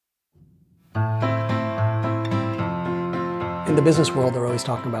In the business world, they're always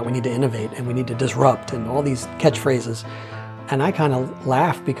talking about we need to innovate and we need to disrupt and all these catchphrases. And I kind of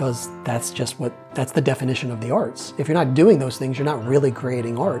laugh because that's the definition of the arts. If you're not doing those things, you're not really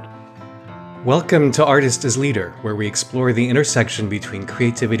creating art. Welcome to Artist as Leader, where we explore the intersection between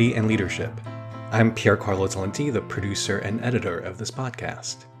creativity and leadership. I'm Pier Carlo Talenti, the producer and editor of this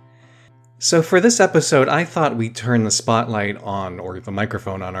podcast. So for this episode, I thought we'd turn the spotlight on, or the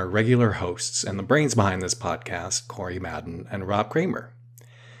microphone on, our regular hosts and the brains behind this podcast, Corey Madden and Rob Kramer.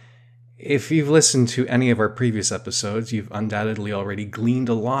 If you've listened to any of our previous episodes, you've undoubtedly already gleaned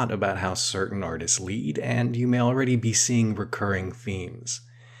a lot about how certain artists lead, and you may already be seeing recurring themes.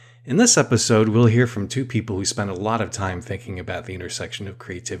 In this episode, we'll hear from two people who spend a lot of time thinking about the intersection of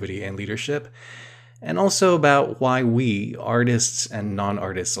creativity and leadership, and also about why we, artists and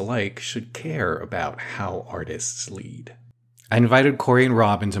non-artists alike, should care about how artists lead. I invited Corey and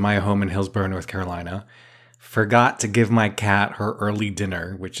Rob into my home in Hillsborough, North Carolina. Forgot to give my cat her early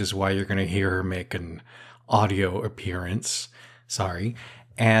dinner, which is why you're going to hear her make an audio appearance. Sorry.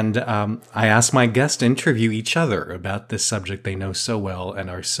 And I asked my guests to interview each other about this subject they know so well and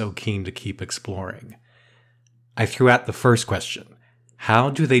are so keen to keep exploring. I threw out the first question. How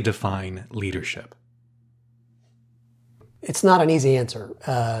do they define leadership? It's not an easy answer.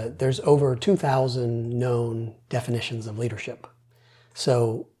 There's over 2,000 known definitions of leadership.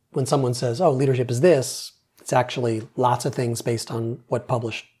 So when someone says, oh, leadership is this, it's actually lots of things based on what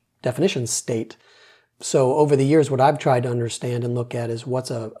published definitions state. So over the years, what I've tried to understand and look at is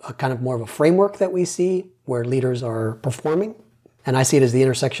what's a kind of more of a framework that we see where leaders are performing. And I see it as the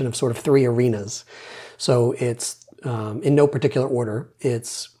intersection of sort of three arenas. So it's, in no particular order,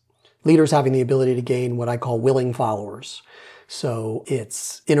 it's leaders having the ability to gain what I call willing followers. So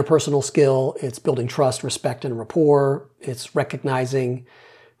it's interpersonal skill, it's building trust, respect, and rapport. It's recognizing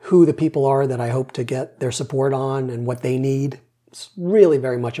who the people are that I hope to get their support on and what they need. It's really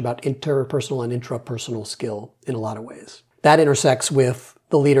very much about interpersonal and intrapersonal skill in a lot of ways. That intersects with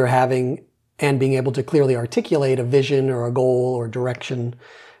the leader having and being able to clearly articulate a vision or a goal or direction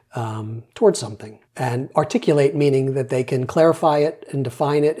towards something. And articulate meaning that they can clarify it and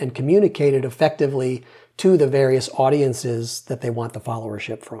define it and communicate it effectively to the various audiences that they want the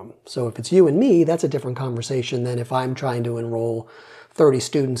followership from. So if it's you and me, that's a different conversation than if I'm trying to enroll 30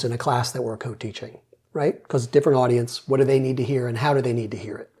 students in a class that we're co-teaching, right? Because different audience, what do they need to hear and how do they need to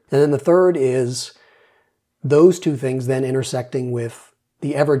hear it? And then the third is those two things then intersecting with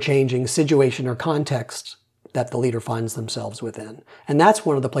the ever-changing situation or context that the leader finds themselves within. And that's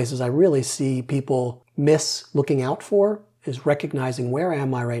one of the places I really see people miss looking out for, is recognizing where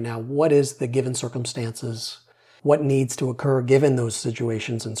am I right now? What is the given circumstances? What needs to occur given those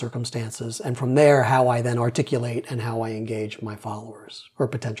situations and circumstances? And from there, how I then articulate and how I engage my followers or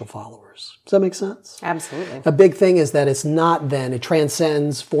potential followers. Does that make sense? Absolutely. A big thing is that it's not then, it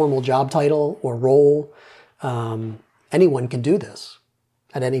transcends formal job title or role. Anyone can do this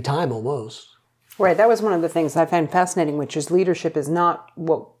at any time almost. Right. That was one of the things I find fascinating, which is leadership is not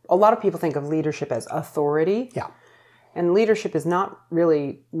what a lot of people think of leadership as authority. Yeah. And leadership is not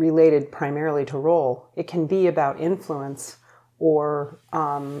really related primarily to role. It can be about influence, or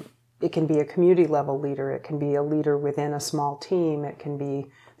it can be a community level leader. It can be a leader within a small team.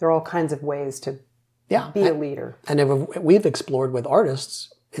 There are all kinds of ways to be a leader. And if we've explored with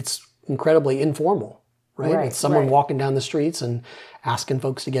artists, it's incredibly informal, right? It's someone walking down the streets and asking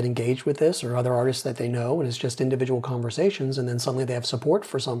folks to get engaged with this or other artists that they know, and it's just individual conversations, and then suddenly they have support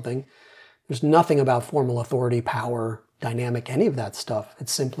for something. There's nothing about formal authority, power, dynamic, any of that stuff.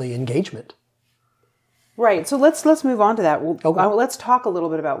 It's simply engagement. Right. So let's move on to that. Okay. Let's talk a little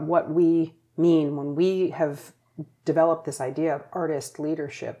bit about what we mean when we have developed this idea of artist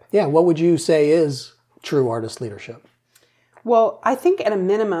leadership. Yeah. What would you say is true artist leadership? Well, I think at a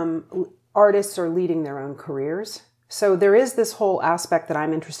minimum, artists are leading their own careers. So there is this whole aspect that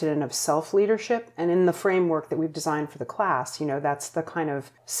I'm interested in of self-leadership. And in the framework that we've designed for the class, that's the kind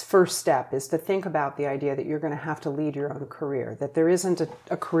of first step, is to think about the idea that you're going to have to lead your own career, that there isn't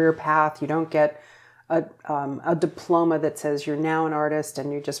a career path. You don't get a diploma that says you're now an artist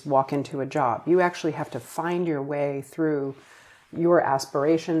and you just walk into a job. You actually have to find your way through your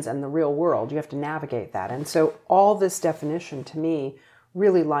aspirations and the real world. You have to navigate that. And so all this definition to me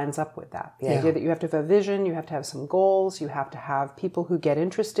really lines up with that. The idea that you have to have a vision, you have to have some goals, you have to have people who get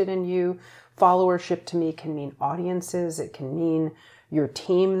interested in you. Followership to me can mean audiences, it can mean your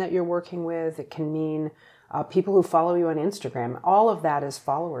team that you're working with, it can mean people who follow you on Instagram. All of that is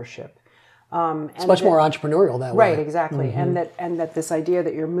followership. It's much more entrepreneurial that way. Right, exactly. Mm-hmm. And that this idea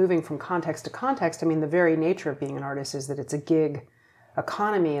that you're moving from context to context, I mean, the very nature of being an artist is that it's a gig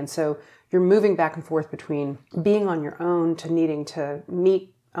economy. And so you're moving back and forth between being on your own to needing to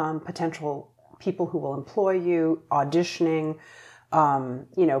meet potential people who will employ you, auditioning,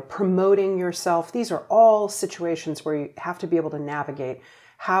 promoting yourself. These are all situations where you have to be able to navigate.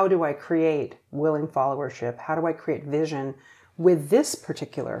 How do I create willing followership? How do I create vision with this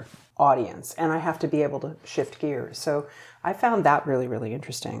particular audience? And I have to be able to shift gears. So I found that really, really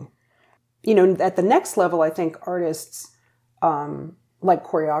interesting. At the next level, I think artists like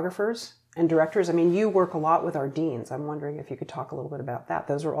choreographers and directors. I mean, you work a lot with our deans. I'm wondering if you could talk a little bit about that.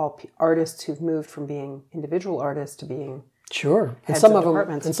 Those are all artists who've moved from being individual artists to being sure. And heads some of of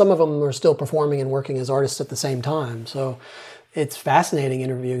departments. them are still performing and working as artists at the same time. So it's fascinating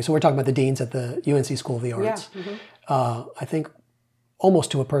interviewing. So we're talking about the deans at the UNC School of the Arts. Yeah. Mm-hmm. I think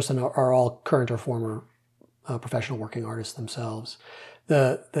almost to a person are all current or former professional working artists themselves.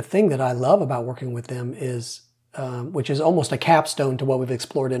 The thing that I love about working with them is, which is almost a capstone to what we've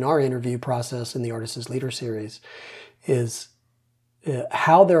explored in our interview process in the Artist as Leader series, is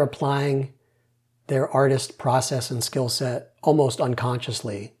how they're applying their artist process and skill set almost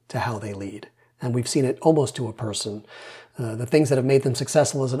unconsciously to how they lead. And we've seen it almost to a person. The things that have made them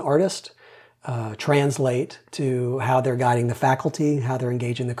successful as an artist translate to how they're guiding the faculty, how they're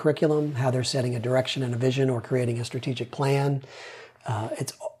engaging the curriculum, how they're setting a direction and a vision or creating a strategic plan.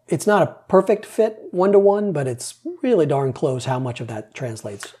 It's not a perfect fit one-to-one, but it's really darn close how much of that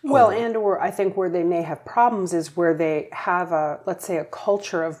translates. Well, over. or I think where they may have problems is where they have let's say a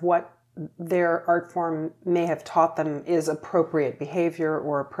culture of what their art form may have taught them is appropriate behavior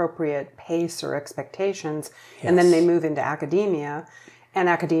or appropriate pace or expectations. Yes. And then they move into academia, and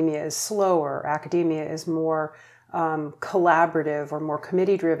academia is slower. Academia is more collaborative or more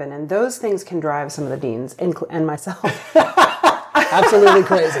committee-driven. And those things can drive some of the deans and myself. Absolutely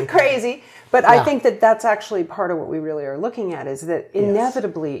crazy. Crazy. But yeah. I think that that's actually part of what we really are looking at, is that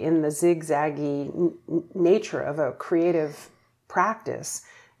inevitably yes. in the zigzaggy nature of a creative practice,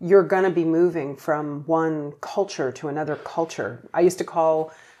 you're going to be moving from one culture to another culture. I used to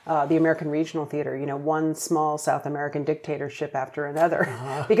call the American Regional Theater, one small South American dictatorship after another,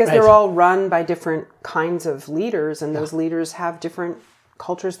 because right. They're all run by different kinds of leaders, and those leaders have different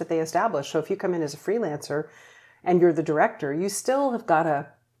cultures that they establish. So if you come in as a freelancer and you're the director, you still have got to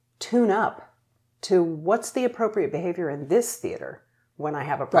tune up to what's the appropriate behavior in this theater when I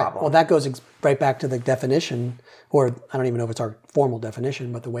have a problem. Right. Well, that goes right back to the definition, or I don't even know if it's our formal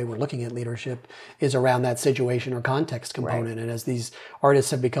definition, but the way we're looking at leadership is around that situation or context component. Right. And as these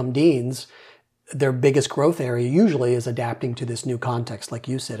artists have become deans, their biggest growth area usually is adapting to this new context, like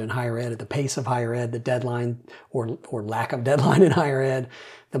you said, in higher ed, at the pace of higher ed, the deadline or lack of deadline in higher ed,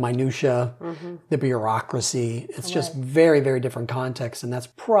 the minutia, mm-hmm. the bureaucracy. It's right. just very, very different contexts. And that's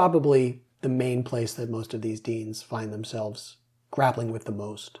probably the main place that most of these deans find themselves grappling with the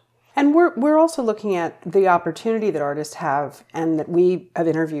most. And we're also looking at the opportunity that artists have, and that we have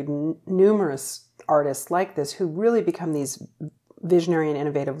interviewed numerous artists like this who really become these visionary and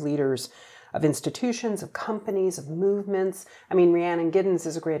innovative leaders of institutions, of companies, of movements. I mean, Rhiannon Giddens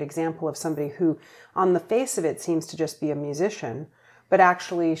is a great example of somebody who, on the face of it, seems to just be a musician, but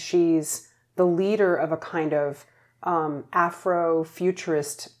actually she's the leader of a kind of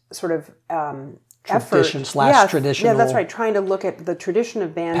Afro-futurist sort of tradition effort. Traditional. Yeah, that's right. Trying to look at the tradition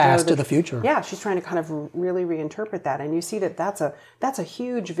of banjo. Past to the future. Yeah, she's trying to kind of really reinterpret that. And you see that that's a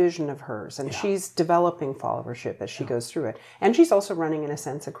huge vision of hers. And she's developing followership as she goes through it. And she's also running, in a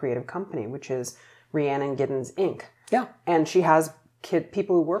sense, a creative company, which is Rhiannon Giddens, Inc. Yeah. And she has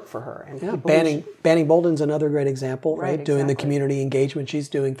people who work for her. And Banning Bolden's another great example, right? Exactly. Doing the community engagement she's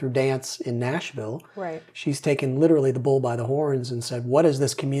doing through dance in Nashville. Right. She's taken literally the bull by the horns and said, what does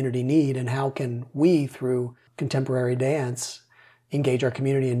this community need, and how can we, through contemporary dance, engage our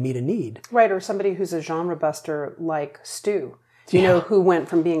community and meet a need? Right, or somebody who's a genre buster like Stu, who went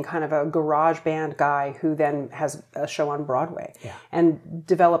from being kind of a garage band guy who then has a show on Broadway and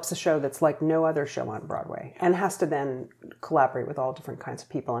develops a show that's like no other show on Broadway and has to then collaborate with all different kinds of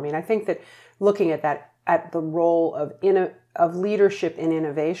people. I mean, I think that looking at that, at the role of leadership in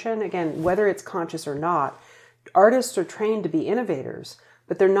innovation, again, whether it's conscious or not, artists are trained to be innovators,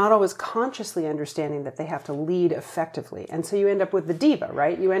 but they're not always consciously understanding that they have to lead effectively. And so you end up with the diva,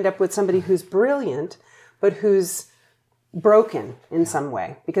 right? You end up with somebody who's brilliant, but who's broken in some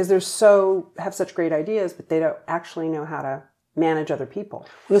way because have such great ideas, but they don't actually know how to manage other people.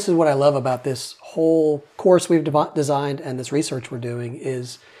 Well, this is what I love about this whole course we've designed and this research we're doing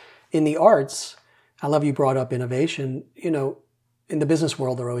is in the arts. I love you brought up innovation. In the business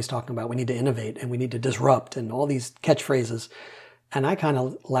world, they're always talking about we need to innovate and we need to disrupt and all these catchphrases. And I kind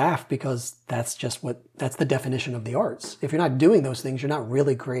of laugh because that's the definition of the arts. If you're not doing those things, you're not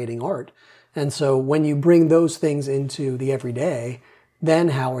really creating art. And so when you bring those things into the everyday, then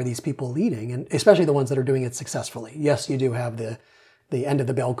how are these people leading? And especially the ones that are doing it successfully. Yes, you do have the end of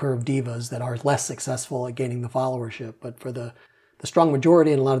the bell curve divas that are less successful at gaining the followership. But for the strong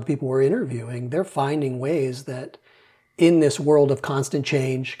majority and a lot of the people we're interviewing, they're finding ways that in this world of constant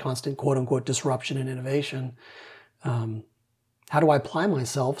change, constant quote unquote disruption and innovation, how do I apply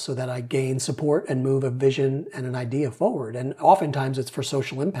myself so that I gain support and move a vision and an idea forward? And oftentimes it's for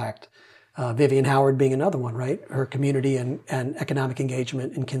social impact. Vivian Howard being another one, right? Her community and economic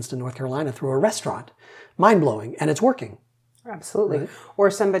engagement in Kinston, North Carolina through a restaurant. Mind-blowing, and it's working. Absolutely. Right? Or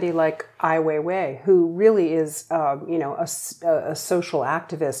somebody like Ai Weiwei, who really is, a social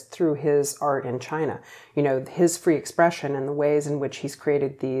activist through his art in China. His free expression and the ways in which he's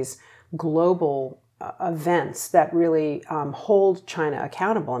created these global events that really hold China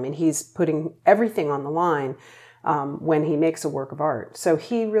accountable. I mean, he's putting everything on the line when he makes a work of art. So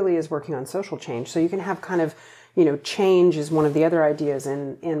he really is working on social change. So you can have kind of, change is one of the other ideas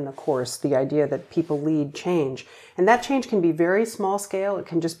in the course, the idea that people lead change. And that change can be very small scale. It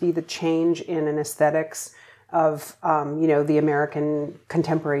can just be the change in an aesthetics of, the American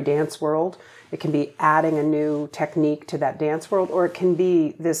contemporary dance world. It can be adding a new technique to that dance world, or it can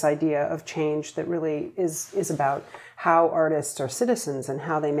be this idea of change that really is about how artists are citizens and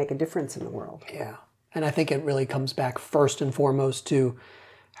how they make a difference in the world. Yeah. And I think it really comes back first and foremost to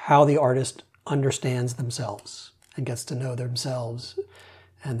how the artist understands themselves and gets to know themselves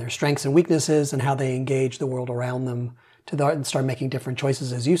and their strengths and weaknesses and how they engage the world around them and start making different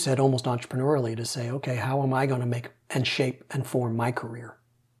choices, as you said, almost entrepreneurially, to say, okay, how am I going to make and shape and form my career?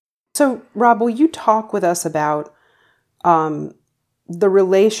 So, Rob, will you talk with us about the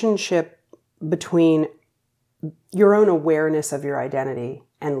relationship between your own awareness of your identity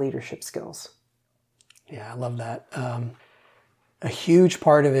and leadership skills? Yeah, I love that. A huge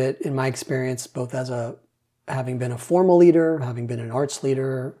part of it, in my experience, both as having been a formal leader, having been an arts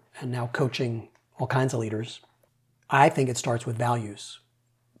leader, and now coaching all kinds of leaders, I think it starts with values.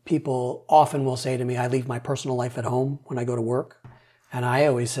 People often will say to me, I leave my personal life at home when I go to work. And I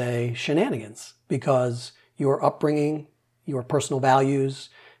always say shenanigans, because your upbringing, your personal values,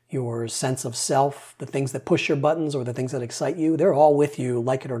 your sense of self, the things that push your buttons or the things that excite you, they're all with you,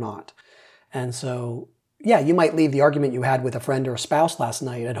 like it or not. And so, yeah, you might leave the argument you had with a friend or a spouse last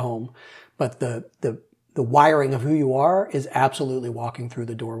night at home, but the wiring of who you are is absolutely walking through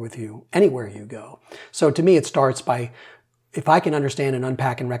the door with you anywhere you go. So to me, it starts by, if I can understand and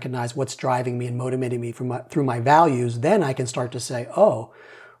unpack and recognize what's driving me and motivating me through my values, then I can start to say, oh,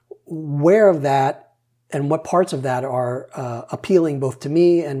 where of that and what parts of that are appealing both to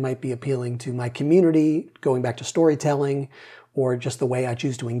me and might be appealing to my community, going back to storytelling, or just the way I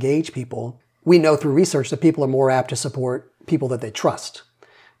choose to engage people. We know through research that people are more apt to support people that they trust.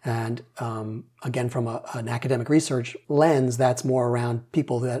 And again, from an academic research lens, that's more around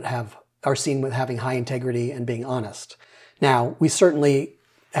people that are seen with having high integrity and being honest. Now, we certainly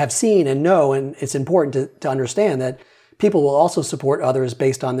have seen and know, and it's important to understand that people will also support others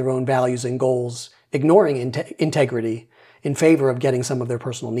based on their own values and goals, ignoring integrity in favor of getting some of their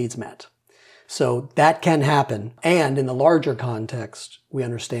personal needs met. So that can happen. And in the larger context, we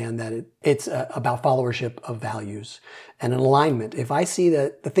understand that it's about followership of values and an alignment. If I see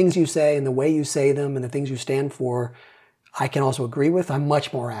that the things you say and the way you say them and the things you stand for, I can also agree with, I'm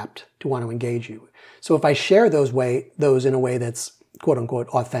much more apt to want to engage you. So if I share those in a way that's quote unquote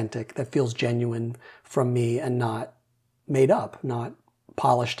authentic, that feels genuine from me and not made up, not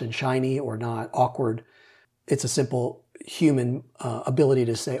polished and shiny or not awkward, it's a simple human ability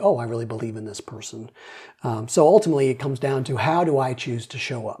to say, oh, I really believe in this person. So ultimately it comes down to, how do I choose to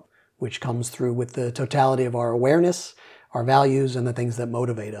show up, which comes through with the totality of our awareness, our values, and the things that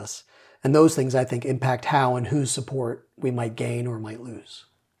motivate us. And those things, I think, impact how and whose support we might gain or might lose.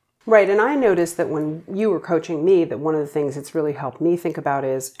 Right. And I noticed that when you were coaching me, that one of the things that's really helped me think about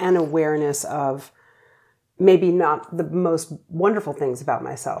is an awareness of maybe not the most wonderful things about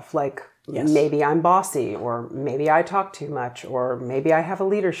myself, like yes, maybe I'm bossy, or maybe I talk too much, or maybe I have a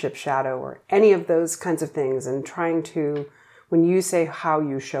leadership shadow, or any of those kinds of things. And trying to, when you say how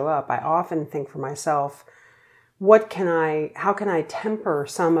you show up, I often think for myself, how can I temper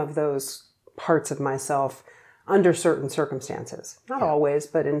some of those parts of myself under certain circumstances? Not always,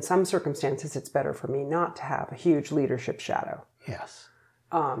 but in some circumstances, it's better for me not to have a huge leadership shadow. Yes.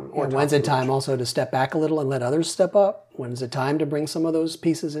 Or when's it time also to step back a little and let others step up? When's it time to bring some of those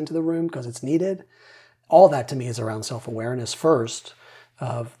pieces into the room because it's needed? All that to me is around self-awareness first.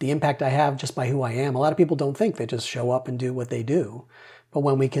 of the impact I have just by who I am. A lot of people don't think, they just show up and do what they do. But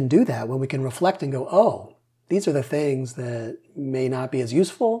when we can do that, when we can reflect and go, oh, these are the things that may not be as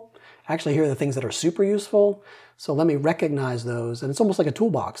useful. Actually, here are the things that are super useful. So let me recognize those. And it's almost like a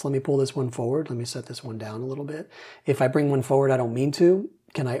toolbox. Let me pull this one forward. Let me set this one down a little bit. If I bring one forward I don't mean to,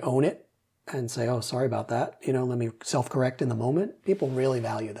 can I own it and say, oh, sorry about that? Let me self-correct in the moment. People really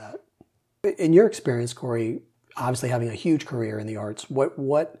value that. In your experience, Corey, obviously having a huge career in the arts,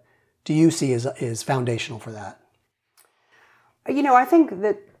 what do you see is foundational for that? I think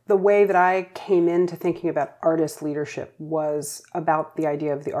that the way that I came into thinking about artist leadership was about the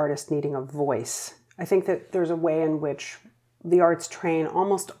idea of the artist needing a voice. I think that there's a way in which the arts train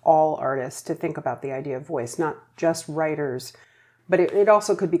almost all artists to think about the idea of voice, not just writers, but it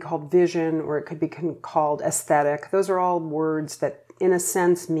also could be called vision, or it could be called aesthetic. Those are all words that, in a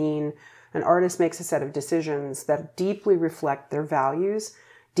sense, mean an artist makes a set of decisions that deeply reflect their values,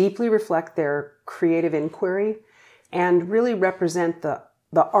 deeply reflect their creative inquiry, and really represent the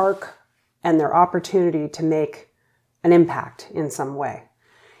arc and their opportunity to make an impact in some way.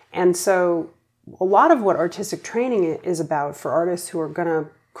 And so a lot of what artistic training is about for artists who are going to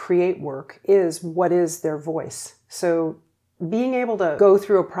create work is, what is their voice? So being able to go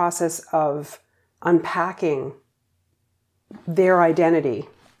through a process of unpacking their identity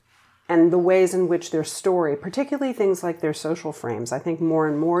and the ways in which their story, particularly things like their social frames. I think more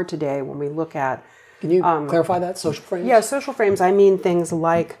and more today when we look at... Can you clarify that, social frames? Yeah, social frames, I mean things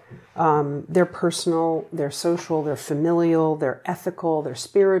like their personal, their social, their familial, their ethical, their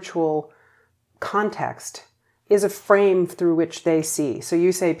spiritual context is a frame through which they see. So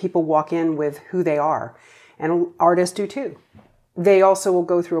you say people walk in with who they are, and artists do too. They also will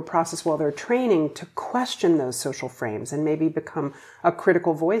go through a process while they're training to question those social frames and maybe become a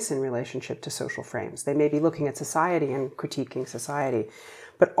critical voice in relationship to social frames. They may be looking at society and critiquing society.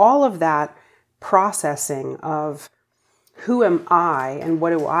 But all of that processing of who am I and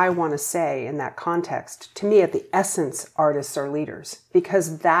what do I want to say in that context, to me, at the essence, artists are leaders,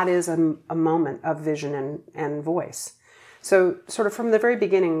 because that is a moment of vision and voice. So sort of from the very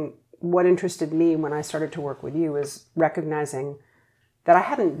beginning, what interested me when I started to work with you is recognizing that I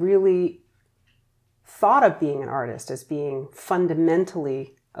hadn't really thought of being an artist as being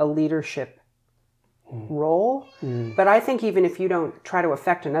fundamentally a leadership role. But I think even if you don't try to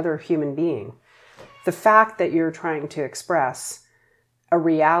affect another human being, the fact that you're trying to express a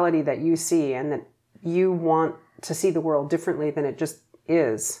reality that you see and that you want to see the world differently than it just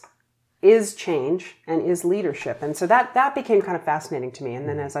is change and is leadership. And so that became kind of fascinating to me. And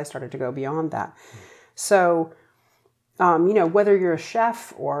then as I started to go beyond that. So, whether you're a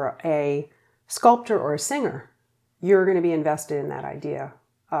chef or a sculptor or a singer, you're going to be invested in that idea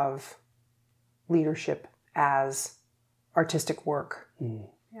of leadership as artistic work.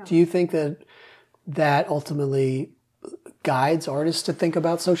 Yeah. Do you think that ultimately guides artists to think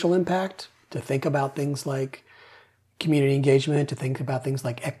about social impact, to think about things like community engagement, to think about things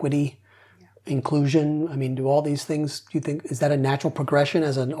like equity, inclusion? I mean, do all these things, do you think, is that a natural progression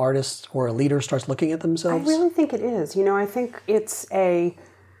as an artist or a leader starts looking at themselves? I really think it is. I think it's a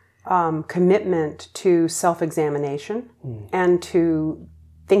commitment to self-examination and to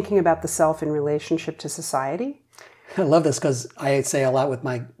thinking about the self in relationship to society. I love this because I say a lot with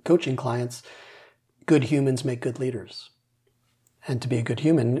my coaching clients, good humans make good leaders. And to be a good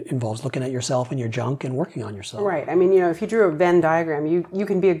human involves looking at yourself and your junk and working on yourself. Right. I mean, if you drew a Venn diagram, you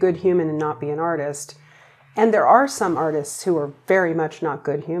can be a good human and not be an artist. And there are some artists who are very much not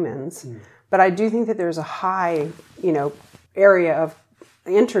good humans. But I do think that there's a high, area of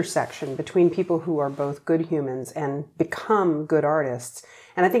intersection between people who are both good humans and become good artists.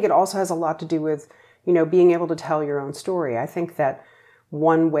 And I think it also has a lot to do with, being able to tell your own story. I think that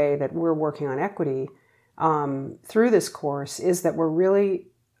one way that we're working on equity through this course is that we're really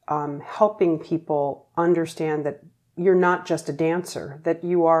helping people understand that you're not just a dancer, that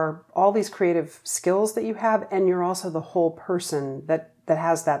you are all these creative skills that you have, and you're also the whole person that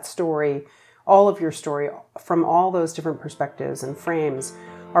has that story. All of your story from all those different perspectives and frames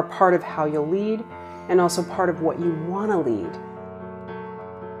are part of how you'll lead and also part of what you want to lead.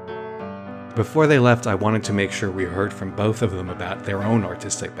 Before they left, I wanted to make sure we heard from both of them about their own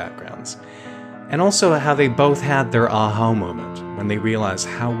artistic backgrounds, and also how they both had their aha moment when they realized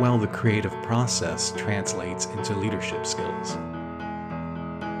how well the creative process translates into leadership skills.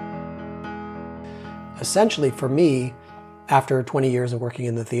 Essentially, for me, after 20 years of working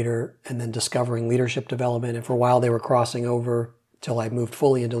in the theater and then discovering leadership development, and for a while they were crossing over till I moved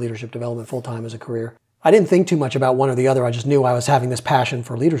fully into leadership development full-time as a career, I didn't think too much about one or the other. I just knew I was having this passion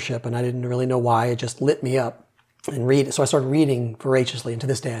for leadership, and I didn't really know why. It just lit me up. and read. So I started reading voraciously, and to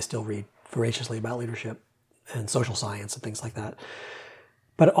this day I still read voraciously about leadership and social science and things like that.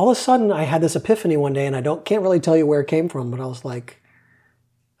 But all of a sudden I had this epiphany one day, and I can't really tell you where it came from, but I was like,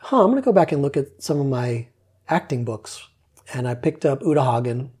 I'm going to go back and look at some of my acting books. And I picked up Uta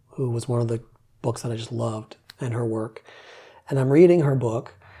Hagen, who was one of the books that I just loved, and her work. And I'm reading her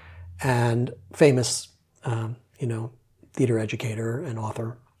book, and famous, theater educator and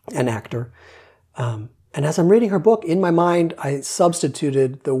author and actor. And as I'm reading her book, in my mind, I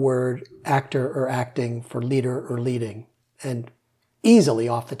substituted the word actor or acting for leader or leading. And easily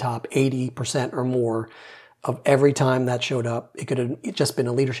off the top, 80% or more of every time that showed up, it could have just been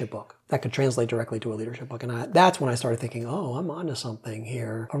a leadership book that could translate directly to a leadership book. And that's when I started thinking, I'm onto something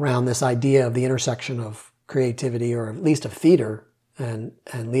here around this idea of the intersection of creativity, or at least of theater and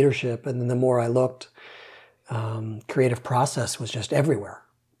leadership. And then the more I looked, creative process was just everywhere.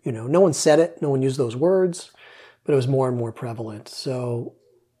 No one said it, no one used those words, but it was more and more prevalent. So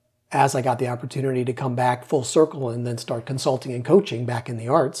as I got the opportunity to come back full circle and then start consulting and coaching back in the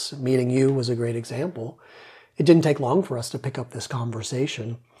arts, meeting you was a great example. It didn't take long for us to pick up this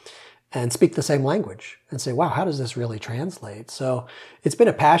conversation and speak the same language and say, wow, how does this really translate? So it's been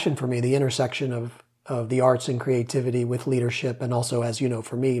a passion for me, the intersection of the arts and creativity with leadership, and also, as you know,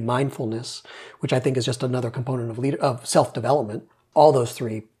 for me, mindfulness, which I think is just another component of self-development. All those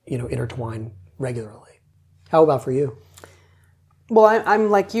three, intertwine regularly. How about for you? Well, I'm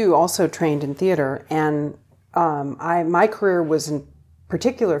like you, also trained in theater, and my career was in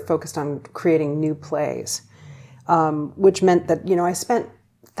particular focused on creating new plays, which meant that I spent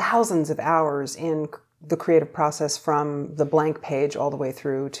thousands of hours in the creative process, from the blank page all the way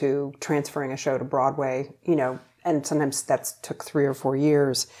through to transferring a show to Broadway, and sometimes that took 3 or 4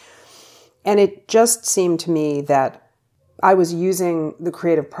 years. And it just seemed to me that I was using the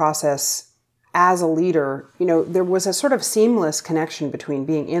creative process as a leader. There was a sort of seamless connection between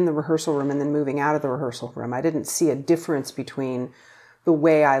being in the rehearsal room and then moving out of the rehearsal room. I didn't see a difference between the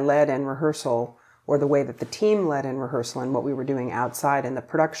way I led in rehearsal or the way that the team led in rehearsal and what we were doing outside in the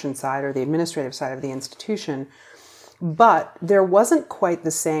production side or the administrative side of the institution. But there wasn't quite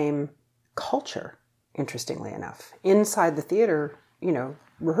the same culture, interestingly enough. Inside the theater,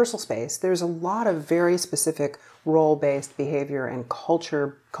 rehearsal space, there's a lot of very specific role-based behavior and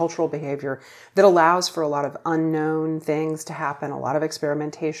cultural behavior that allows for a lot of unknown things to happen, a lot of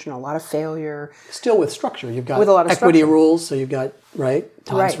experimentation, a lot of failure. Still with structure. You've got with a lot of equity structure. Rules, so you've got, times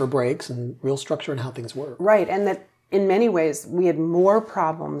Right. for breaks and real structure and how things work. Right, and that in many ways we had more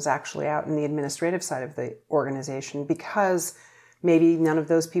problems actually out in the administrative side of the organization because maybe none of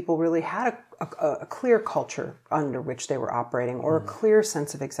those people really had a clear culture under which they were operating, or a clear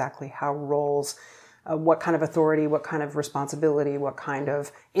sense of exactly how roles, what kind of authority, what kind of responsibility, what kind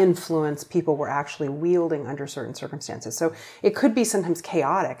of influence people were actually wielding under certain circumstances. So it could be sometimes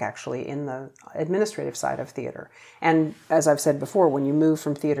chaotic, actually, in the administrative side of theater. And as I've said before, when you move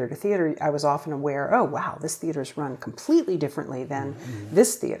from theater to theater, I was often aware, oh, wow, this theater's run completely differently than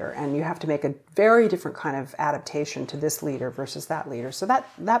this theater. And you have to make a very different kind of adaptation to this leader versus that leader. So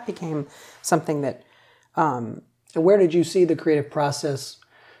that became something that... And where did you see the creative process?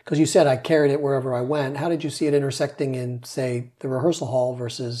 Because you said I carried it wherever I went. How did you see it intersecting in, say, the rehearsal hall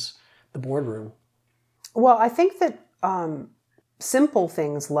versus the boardroom? Well, I think that simple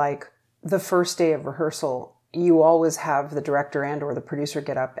things like the first day of rehearsal, you always have the director and or the producer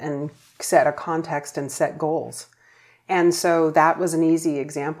get up and set a context and set goals. And so that was an easy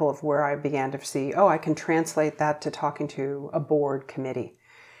example of where I began to see, I can translate that to talking to a board committee.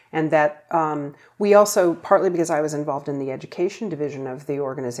 And that we also, partly because I was involved in the education division of the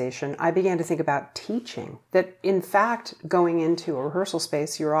organization, I began to think about teaching. That in fact, going into a rehearsal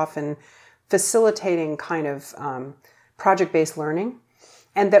space, you're often facilitating kind of project-based learning.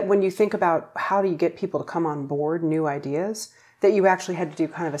 And that when you think about how do you get people to come on board new ideas, that you actually had to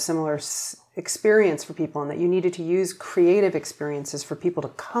do kind of a similar experience for people, and that you needed to use creative experiences for people to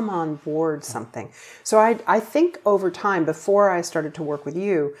come on board something. So I think over time, before I started to work with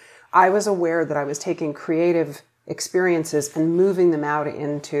you, I was aware that I was taking creative experiences and moving them out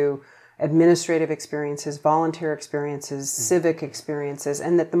into administrative experiences, volunteer experiences, civic experiences,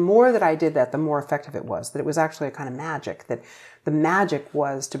 and that the more that I did that, the more effective it was, that it was actually a kind of magic, that the magic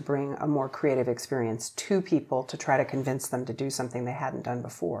was to bring a more creative experience to people to try to convince them to do something they hadn't done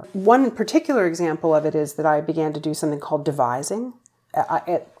before. One particular example of it is that I began to do something called devising.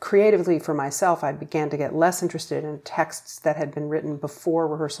 Creatively for myself, I began to get less interested in texts that had been written before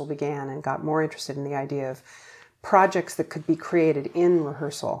rehearsal began and got more interested in the idea of projects that could be created in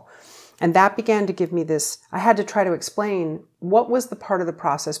rehearsal. And that began to give me this, I had to try to explain what was the part of the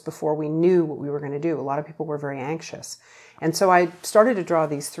process before we knew what we were going to do. A lot of people were very anxious. And so I started to draw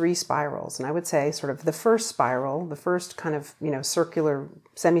these 3 spirals. And I would say sort of the first spiral, the first kind of, circular,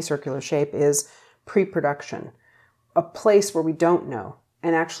 semicircular shape is pre-production, a place where we don't know.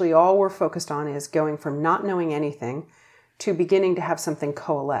 And actually all we're focused on is going from not knowing anything to beginning to have something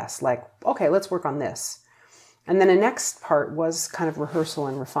coalesce, like, okay, let's work on this. And then the next part was kind of rehearsal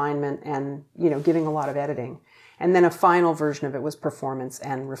and refinement and, giving a lot of editing. And then a final version of it was performance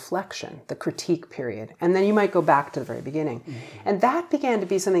and reflection, the critique period. And then you might go back to the very beginning. Mm-hmm. And that began to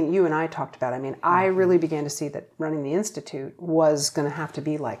be something you and I talked about. I mean, I really began to see that running the Institute was going to have to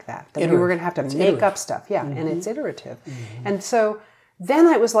be like that we were going to have to make up stuff. Yeah, and it's iterative. Mm-hmm. And so then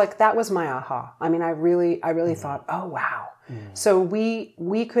it was like, that was my aha. I mean, I really thought, oh, wow. So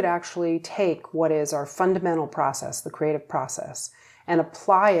we could actually take what is our fundamental process, the creative process, and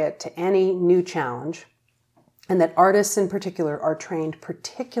apply it to any new challenge, and that artists in particular are trained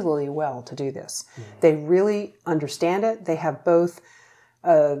particularly well to do this. They really understand it. They have both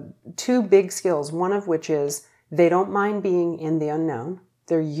 2 big skills, one of which is they don't mind being in the unknown.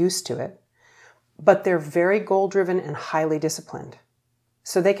 They're used to it, but they're very goal-driven and highly disciplined.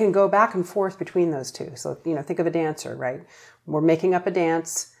 So they can go back and forth between those 2. So, think of a dancer, right? We're making up a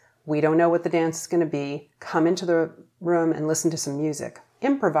dance. We don't know what the dance is going to be. Come into the room and listen to some music.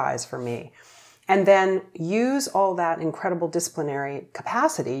 Improvise for me. And then use all that incredible disciplinary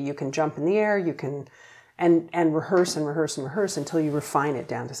capacity. You can jump in the air, you can, and rehearse and rehearse and rehearse until you refine it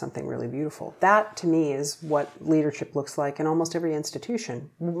down to something really beautiful. That, to me, is what leadership looks like in almost every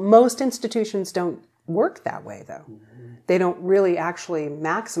institution. Most institutions don't work that way, though. They don't really actually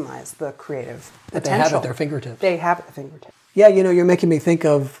maximize the creative potential. But they have it at their fingertips. They have it at their fingertips. Yeah, you're making me think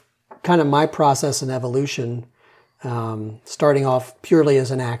of kind of my process in evolution, starting off purely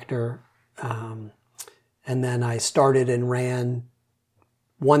as an actor. And then I started and ran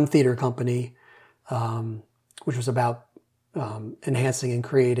one theater company, which was about enhancing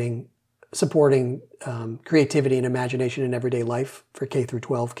and supporting creativity and imagination in everyday life for K through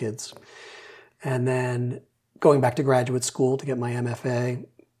 12 kids. And then going back to graduate school to get my MFA,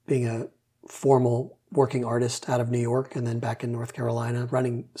 being a formal working artist out of New York and then back in North Carolina,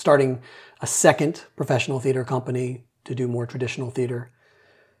 starting a second professional theater company to do more traditional theater.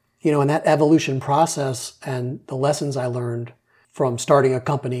 And that evolution process and the lessons I learned from starting a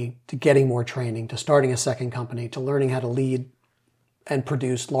company to getting more training, to starting a second company, to learning how to lead and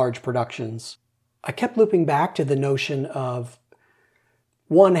produce large productions. I kept looping back to the notion of,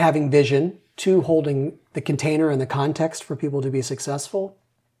 1, having vision, 2, holding the container and the context for people to be successful.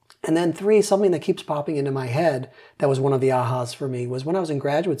 And then 3, something that keeps popping into my head that was one of the ahas for me was when I was in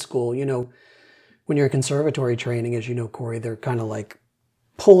graduate school, when you're in conservatory training, as you know, Corey, they're kind of like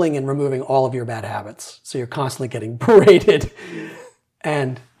pulling and removing all of your bad habits. So you're constantly getting berated.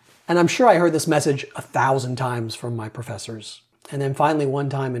 And I'm sure I heard this message 1,000 times from my professors. And then finally one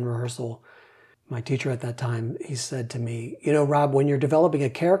time in rehearsal, my teacher at that time, he said to me, Rob, when you're developing a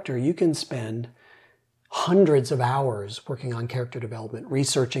character, you can spend hundreds of hours working on character development,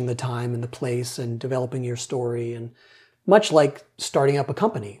 researching the time and the place and developing your story. And much like starting up a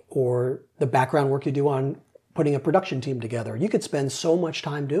company or the background work you do on putting a production team together, you could spend so much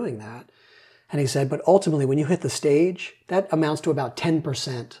time doing that. And he said, but ultimately when you hit the stage, that amounts to about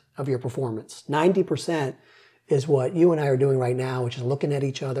 10% of your performance. 90% is what you and I are doing right now, which is looking at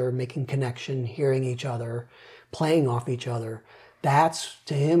each other, making connection, hearing each other, playing off each other. That's,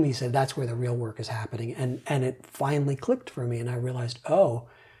 to him, he said, that's where the real work is happening. And it finally clicked for me, and I realized, oh,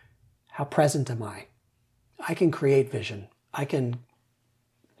 how present am I? I can create vision. I can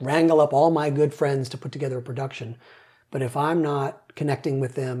wrangle up all my good friends to put together a production. But if I'm not connecting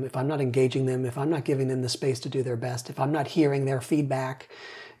with them, if I'm not engaging them, if I'm not giving them the space to do their best, if I'm not hearing their feedback,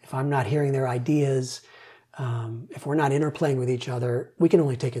 if I'm not hearing their ideas, if we're not interplaying with each other, we can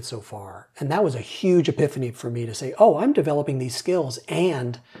only take it so far. And that was a huge epiphany for me to say, oh, I'm developing these skills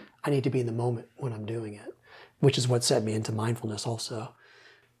and I need to be in the moment when I'm doing it, which is what set me into mindfulness also.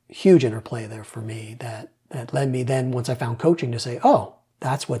 Huge interplay there for me that led me then, once I found coaching, to say, oh,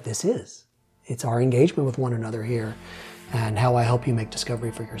 that's what this is. It's our engagement with one another here and how I help you make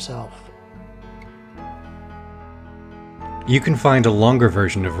discovery for yourself. You can find a longer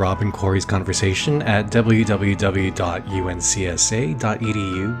version of Rob and Corey's conversation at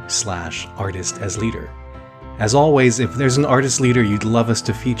www.uncsa.edu/artist-as-leader. As always, if there's an artist leader you'd love us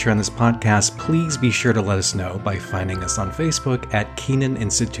to feature on this podcast, please be sure to let us know by finding us on Facebook at Kenan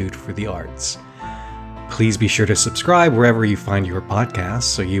Institute for the Arts. Please be sure to subscribe wherever you find your podcasts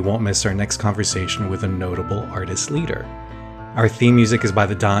so you won't miss our next conversation with a notable artist leader. Our theme music is by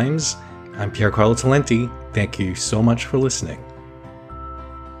The Dimes, I'm Pier Carlo Talenti. Thank you so much for listening.